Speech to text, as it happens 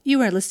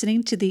You are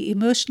listening to the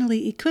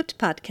Emotionally Equipped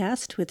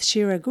podcast with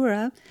Shira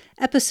Gura,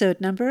 episode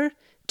number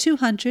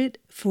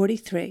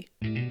 243.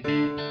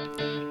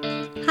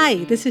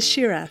 Hi, this is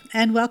Shira,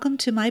 and welcome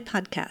to my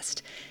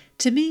podcast.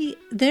 To me,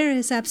 there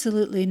is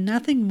absolutely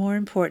nothing more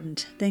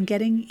important than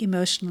getting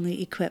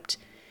emotionally equipped,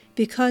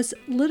 because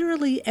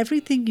literally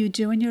everything you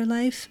do in your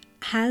life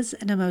has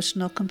an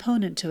emotional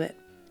component to it.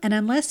 And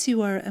unless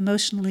you are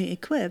emotionally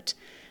equipped,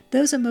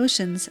 those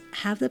emotions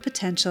have the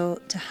potential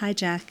to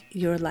hijack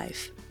your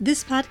life.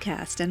 This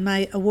podcast and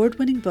my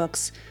award-winning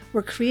books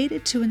were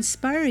created to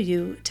inspire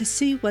you to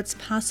see what's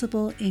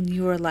possible in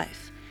your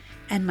life.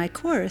 And my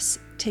course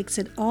takes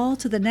it all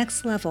to the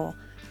next level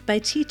by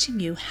teaching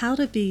you how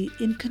to be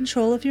in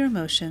control of your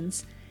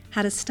emotions,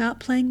 how to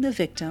stop playing the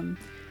victim,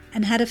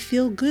 and how to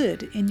feel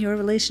good in your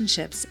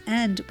relationships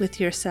and with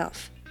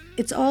yourself.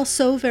 It's all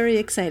so very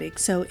exciting,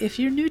 so if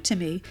you're new to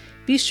me,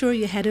 be sure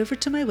you head over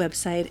to my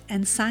website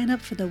and sign up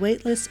for the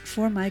waitlist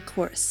for my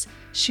course,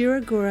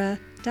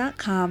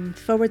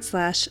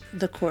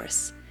 shiragura.com/the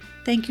course.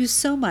 Thank you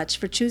so much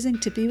for choosing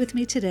to be with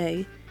me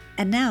today,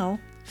 and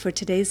now for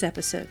today's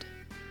episode.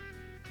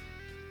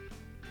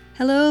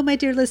 Hello, my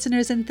dear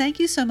listeners, and thank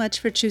you so much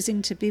for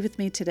choosing to be with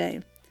me today.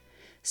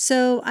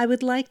 So I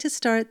would like to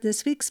start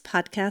this week's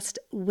podcast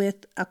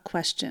with a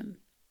question.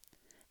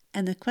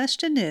 And the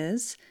question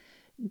is,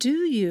 do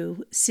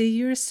you see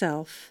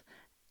yourself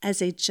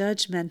as a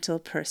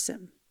judgmental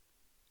person?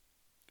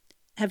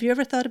 Have you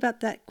ever thought about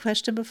that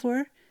question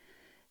before?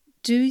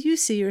 Do you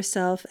see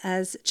yourself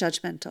as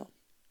judgmental?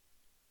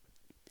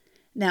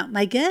 Now,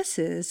 my guess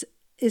is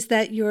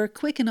that your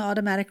quick and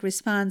automatic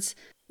response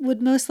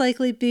would most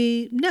likely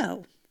be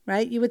no,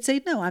 right? You would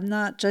say, no, I'm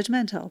not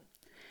judgmental.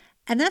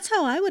 And that's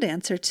how I would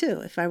answer too,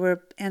 if I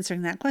were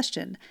answering that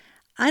question.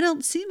 I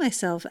don't see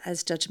myself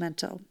as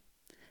judgmental.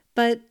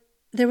 But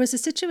there was a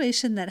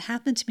situation that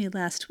happened to me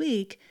last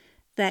week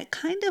that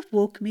kind of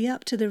woke me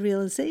up to the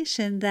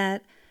realization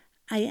that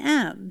I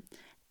am.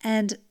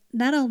 And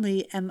not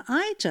only am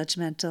I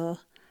judgmental,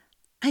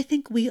 I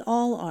think we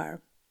all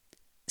are.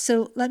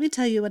 So let me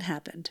tell you what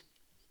happened.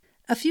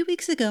 A few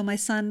weeks ago, my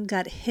son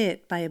got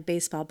hit by a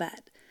baseball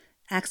bat,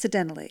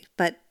 accidentally,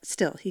 but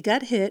still, he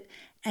got hit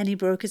and he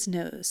broke his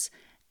nose.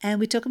 And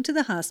we took him to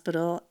the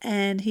hospital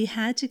and he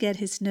had to get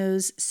his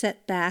nose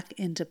set back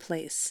into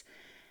place.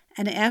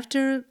 And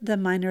after the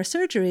minor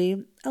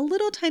surgery, a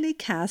little tiny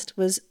cast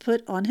was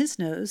put on his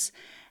nose,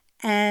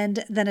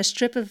 and then a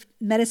strip of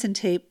medicine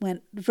tape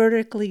went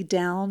vertically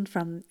down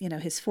from,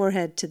 his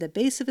forehead to the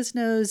base of his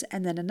nose,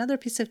 and then another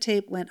piece of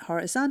tape went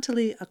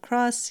horizontally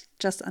across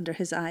just under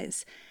his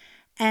eyes.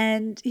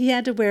 And he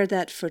had to wear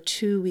that for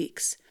 2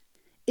 weeks.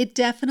 It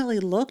definitely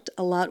looked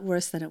a lot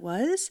worse than it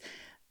was,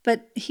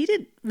 but he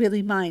didn't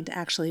really mind,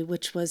 actually,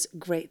 which was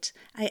great.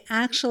 I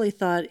actually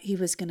thought he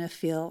was going to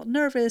feel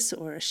nervous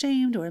or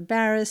ashamed or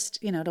embarrassed,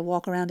 to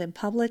walk around in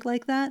public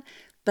like that.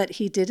 But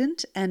he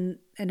didn't, and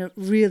it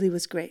really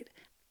was great.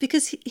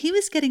 Because he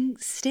was getting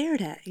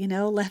stared at,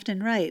 left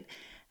and right.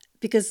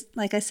 Because,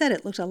 like I said,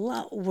 it looked a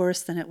lot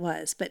worse than it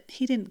was, but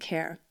he didn't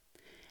care.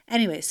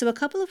 Anyway, so a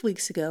couple of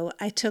weeks ago,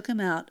 I took him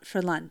out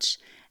for lunch.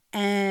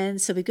 And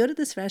so we go to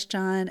this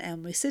restaurant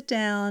and we sit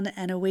down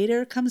and a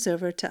waiter comes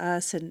over to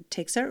us and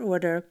takes our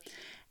order.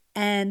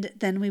 And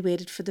then we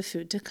waited for the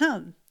food to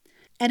come.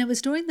 And it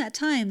was during that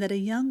time that a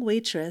young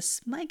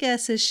waitress, my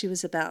guess is she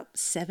was about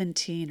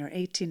 17 or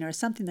 18 or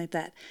something like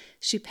that,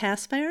 she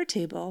passed by our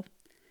table.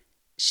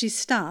 She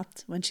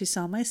stopped when she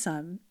saw my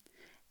son.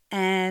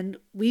 And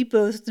we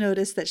both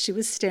noticed that she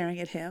was staring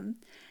at him.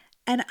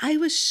 And I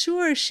was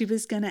sure she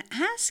was going to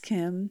ask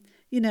him,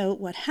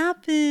 what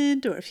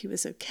happened, or if he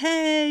was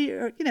okay,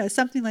 or,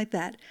 something like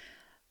that.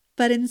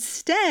 But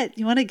instead,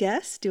 you want to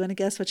guess? Do you want to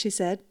guess what she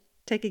said?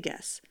 Take a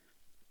guess.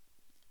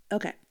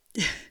 Okay.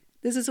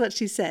 This is what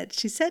she said.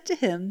 She said to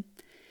him,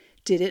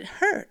 "Did it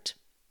hurt?"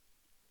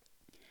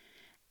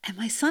 And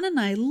my son and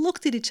I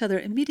looked at each other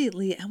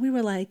immediately and we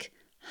were like,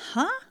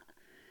 huh?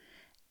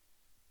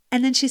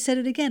 And then she said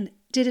it again.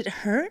 "Did it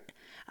hurt?"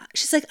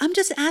 She's like, "I'm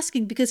just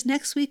asking because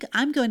next week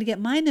I'm going to get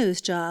my nose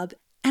job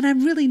and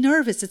I'm really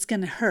nervous it's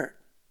going to hurt."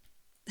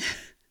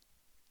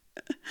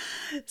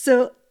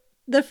 So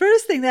the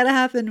first thing that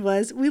happened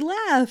was we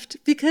laughed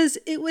because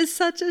it was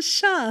such a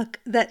shock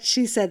that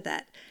she said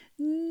that.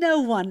 No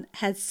one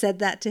had said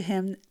that to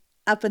him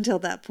up until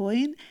that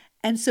point.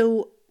 And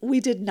so we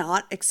did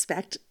not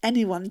expect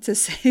anyone to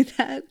say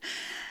that.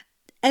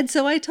 And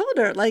so I told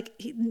her,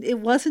 it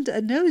wasn't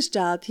a nose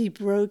job. He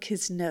broke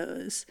his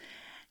nose.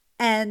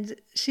 And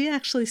she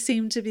actually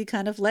seemed to be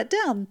kind of let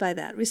down by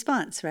that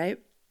response, right?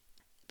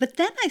 But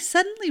then I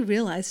suddenly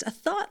realized a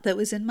thought that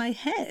was in my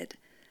head.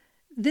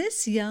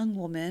 This young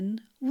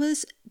woman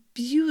was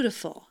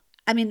beautiful.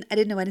 I mean, I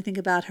didn't know anything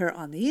about her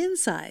on the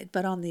inside,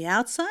 but on the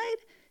outside,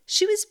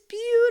 she was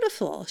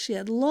beautiful. She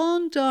had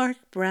long, dark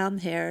brown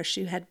hair.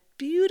 She had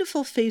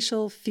beautiful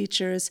facial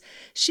features.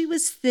 She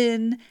was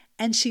thin,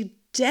 and she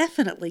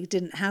definitely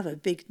didn't have a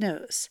big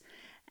nose.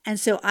 And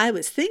so I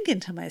was thinking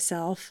to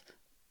myself,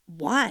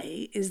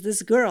 why is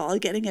this girl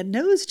getting a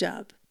nose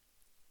job?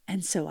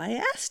 And so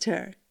I asked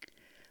her,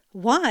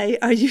 Why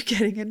are you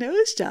getting a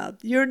nose job?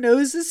 Your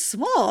nose is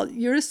small.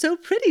 You're so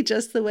pretty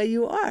just the way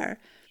you are.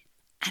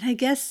 And I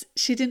guess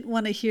she didn't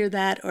want to hear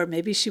that, or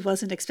maybe she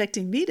wasn't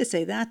expecting me to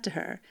say that to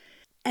her.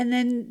 And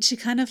then she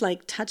kind of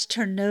like touched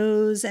her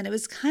nose, and it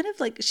was kind of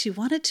like she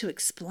wanted to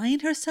explain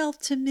herself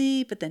to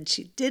me, but then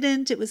she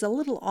didn't. It was a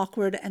little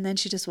awkward, and then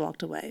she just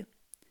walked away.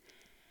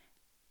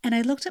 And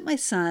I looked at my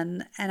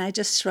son, and I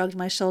just shrugged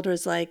my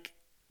shoulders like,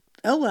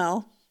 oh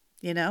well,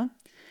 you know?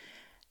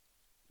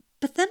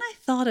 But then I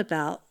thought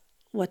about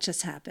what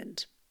just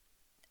happened.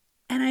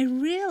 And I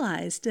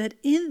realized that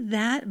in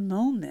that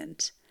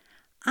moment,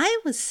 I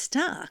was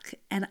stuck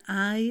and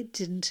I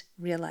didn't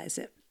realize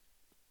it.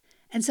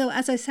 And so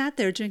as I sat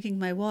there drinking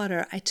my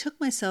water, I took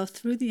myself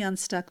through the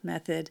unstuck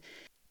method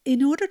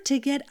in order to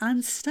get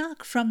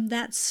unstuck from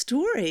that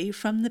story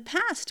from the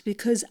past,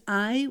 because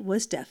I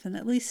was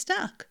definitely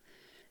stuck.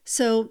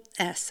 So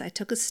I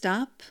took a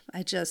stop,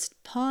 I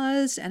just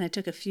paused, and I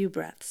took a few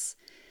breaths.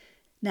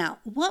 Now,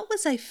 what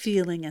was I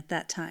feeling at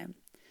that time?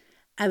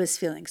 I was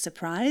feeling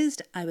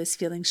surprised, I was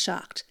feeling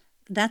shocked.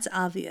 That's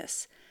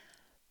obvious.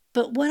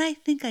 But what I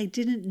think I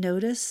didn't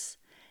notice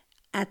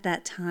at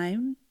that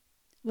time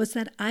was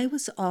that I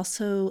was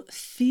also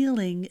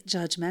feeling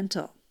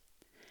judgmental.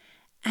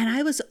 And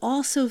I was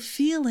also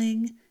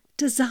feeling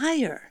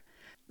desire.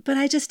 But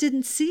I just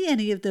didn't see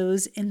any of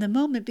those in the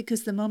moment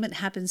because the moment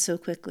happened so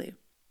quickly.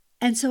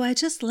 And so I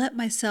just let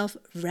myself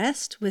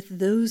rest with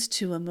those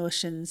two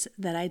emotions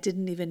that I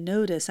didn't even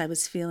notice I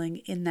was feeling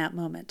in that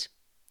moment.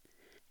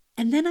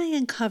 And then I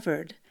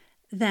uncovered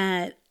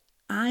that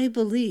I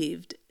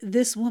believed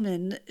this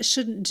woman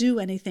shouldn't do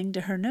anything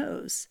to her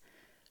nose.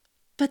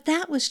 But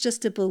that was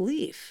just a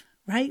belief,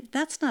 right?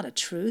 That's not a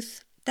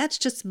truth. That's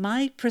just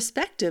my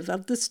perspective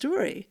of the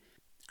story.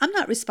 I'm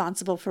not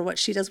responsible for what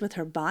she does with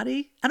her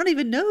body. I don't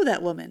even know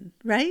that woman,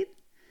 right?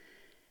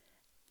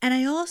 And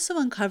I also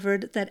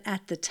uncovered that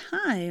at the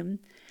time,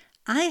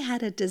 I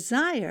had a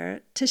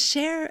desire to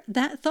share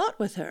that thought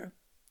with her.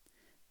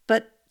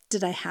 But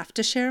did I have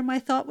to share my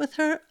thought with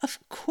her? Of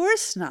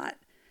course not.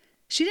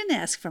 She didn't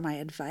ask for my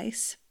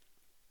advice.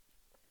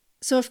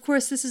 So, of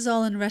course, this is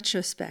all in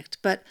retrospect,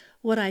 but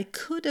what I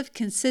could have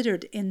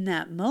considered in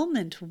that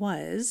moment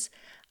was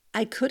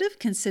I could have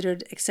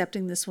considered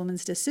accepting this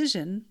woman's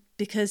decision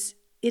because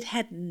it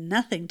had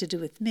nothing to do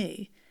with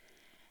me.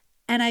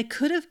 And I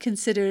could have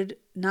considered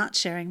not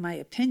sharing my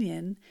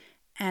opinion,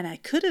 and I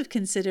could have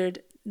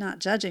considered not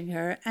judging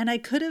her, and I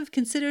could have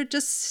considered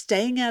just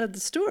staying out of the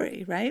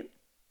story, right?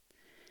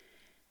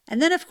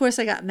 And then, of course,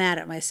 I got mad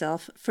at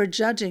myself for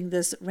judging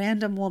this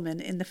random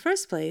woman in the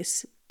first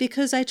place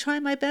because I try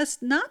my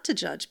best not to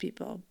judge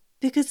people,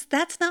 because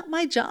that's not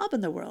my job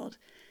in the world.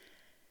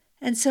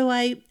 And so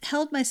I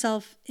held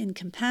myself in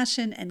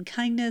compassion and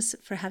kindness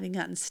for having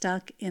gotten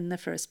stuck in the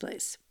first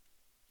place.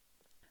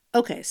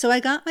 Okay, so I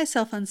got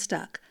myself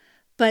unstuck,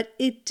 but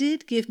it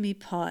did give me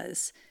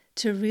pause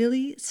to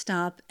really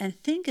stop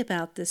and think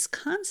about this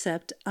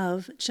concept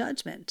of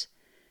judgment.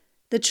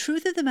 The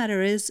truth of the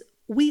matter is,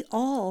 we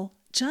all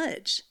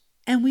judge,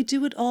 and we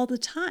do it all the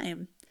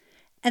time.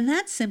 And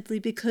that's simply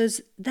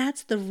because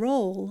that's the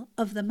role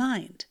of the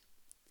mind,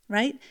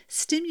 right?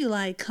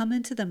 Stimuli come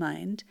into the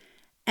mind,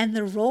 and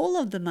the role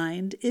of the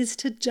mind is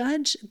to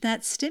judge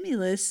that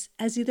stimulus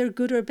as either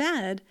good or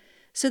bad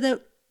so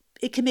that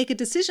it can make a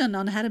decision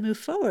on how to move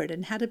forward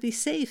and how to be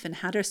safe and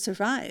how to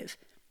survive.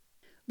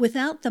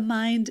 Without the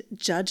mind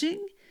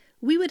judging,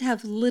 we would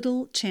have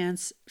little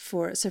chance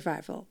for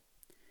survival.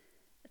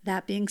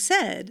 That being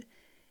said,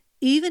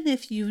 even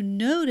if you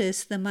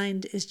notice the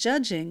mind is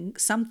judging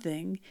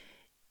something,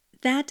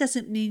 that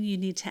doesn't mean you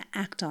need to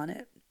act on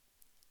it.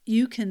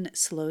 You can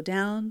slow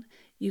down,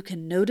 you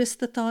can notice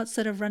the thoughts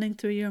that are running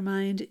through your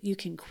mind, you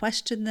can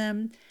question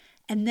them,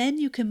 and then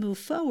you can move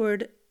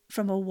forward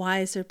from a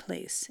wiser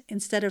place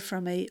instead of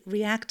from a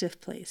reactive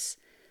place.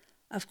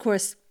 Of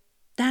course,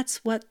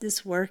 that's what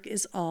this work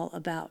is all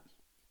about.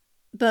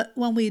 But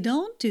when we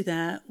don't do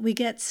that, we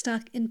get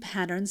stuck in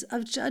patterns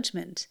of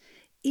judgment,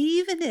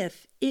 even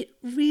if it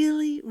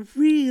really,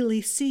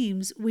 really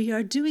seems we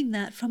are doing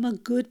that from a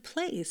good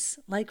place,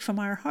 like from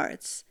our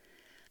hearts.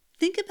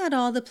 Think about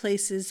all the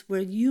places where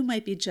you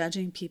might be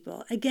judging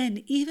people.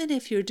 Again, even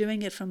if you're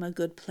doing it from a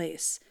good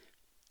place,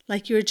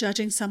 like you're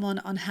judging someone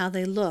on how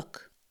they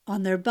look,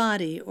 on their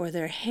body or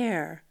their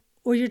hair,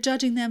 or you're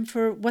judging them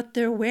for what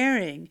they're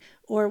wearing,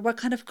 or what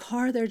kind of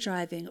car they're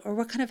driving, or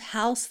what kind of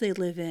house they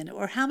live in,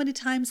 or how many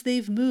times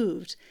they've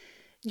moved.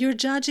 You're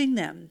judging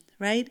them,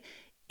 right?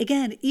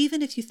 Again,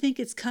 even if you think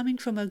it's coming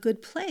from a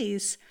good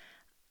place,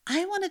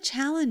 I want to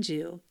challenge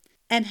you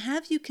and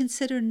have you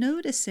consider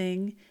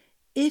noticing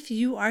if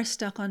you are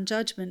stuck on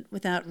judgment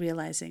without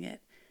realizing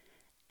it.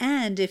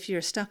 And if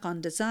you're stuck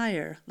on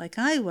desire, like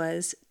I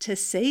was, to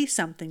say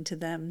something to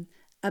them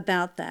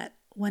about that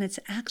when it's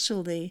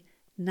actually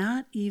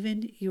not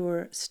even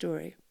your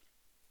story.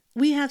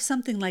 We have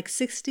something like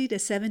 60 to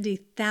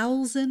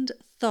 70,000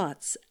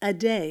 thoughts a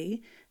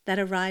day that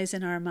arise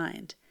in our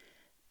mind.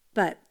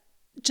 But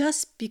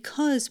just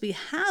because we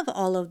have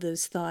all of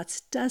those thoughts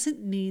doesn't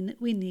mean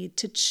we need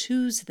to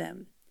choose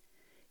them.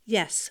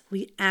 Yes,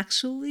 we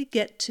actually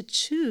get to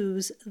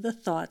choose the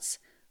thoughts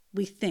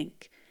we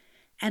think,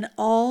 and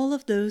all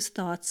of those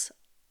thoughts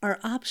are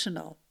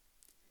optional.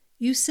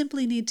 You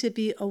simply need to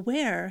be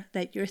aware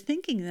that you're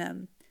thinking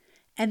them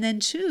and then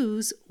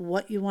choose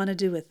what you want to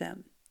do with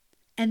them.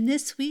 And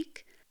this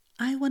week,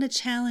 I want to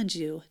challenge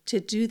you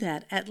to do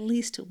that at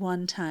least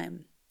one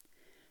time.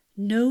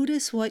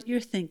 Notice what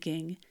you're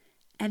thinking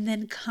and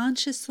then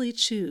consciously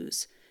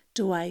choose,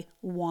 do I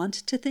want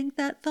to think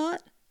that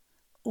thought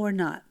or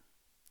not?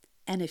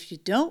 And if you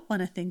don't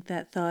want to think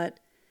that thought,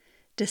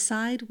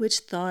 decide which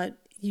thought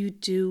you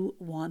do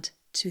want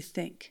to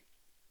think.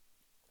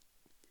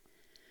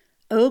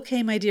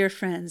 Okay, my dear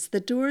friends, the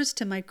doors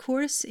to my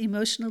course,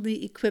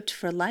 Emotionally Equipped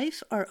for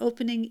Life, are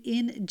opening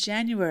in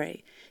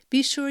January.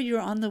 Be sure you're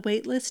on the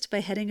wait list by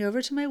heading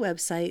over to my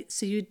website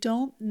so you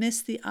don't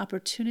miss the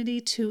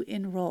opportunity to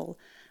enroll.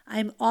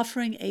 I'm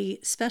offering a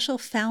special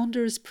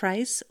founder's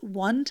price,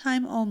 one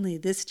time only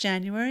this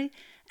January,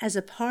 as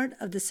a part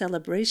of the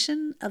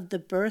celebration of the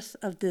birth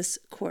of this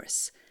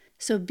course.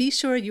 So be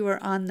sure you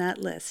are on that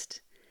list.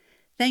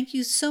 Thank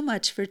you so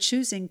much for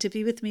choosing to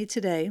be with me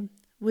today.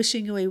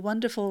 Wishing you a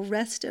wonderful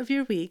rest of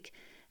your week,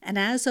 and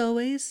as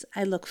always,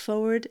 I look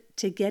forward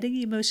to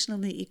getting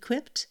emotionally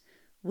equipped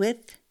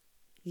with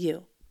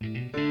you.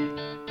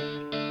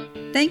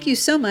 Thank you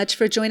so much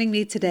for joining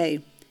me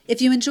today.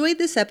 If you enjoyed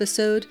this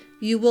episode,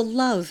 you will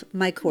love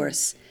my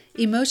course,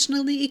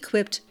 Emotionally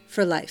Equipped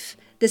for Life.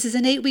 This is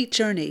an 8-week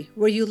journey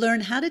where you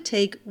learn how to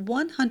take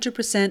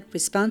 100%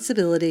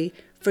 responsibility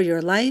for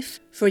your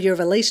life, for your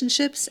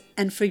relationships,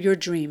 and for your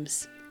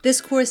dreams. This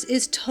course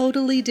is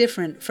totally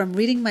different from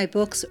reading my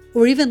books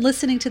or even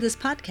listening to this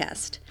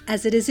podcast,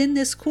 as it is in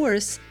this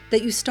course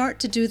that you start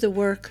to do the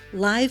work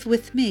live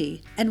with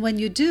me, and when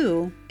you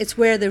do, it's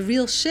where the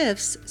real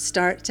shifts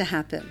start to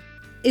happen.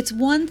 It's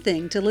one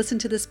thing to listen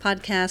to this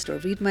podcast or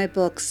read my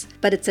books,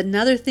 but it's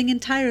another thing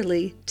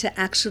entirely to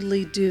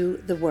actually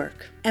do the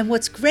work. And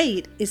what's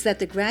great is that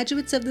the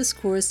graduates of this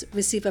course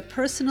receive a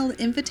personal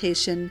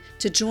invitation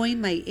to join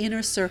my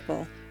inner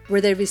circle, where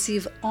they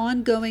receive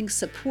ongoing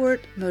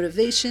support,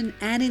 motivation,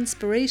 and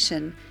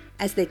inspiration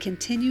as they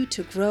continue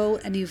to grow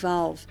and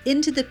evolve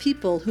into the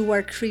people who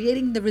are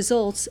creating the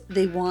results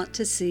they want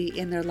to see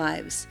in their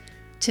lives.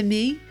 To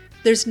me,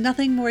 there's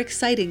nothing more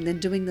exciting than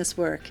doing this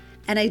work,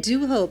 and I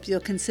do hope you'll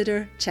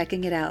consider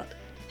checking it out.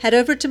 Head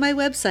over to my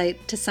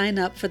website to sign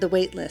up for the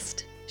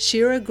waitlist,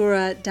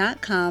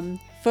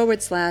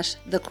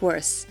 shiragura.com/the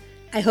course.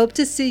 I hope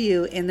to see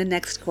you in the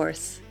next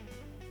course.